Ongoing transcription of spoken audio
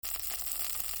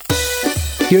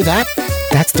Hear that?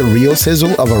 That's the real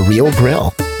sizzle of a real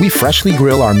grill. We freshly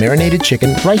grill our marinated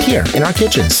chicken right here in our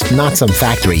kitchens, not some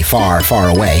factory far, far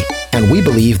away. And we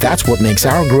believe that's what makes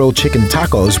our grilled chicken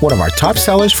tacos one of our top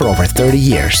sellers for over 30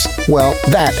 years. Well,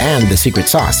 that and the secret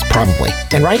sauce, probably.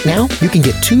 And right now, you can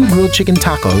get 2 grilled chicken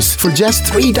tacos for just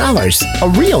 $3.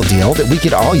 A real deal that we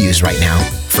could all use right now.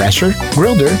 Fresher,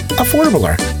 grilledder,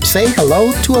 affordabler. Say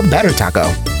hello to a better taco.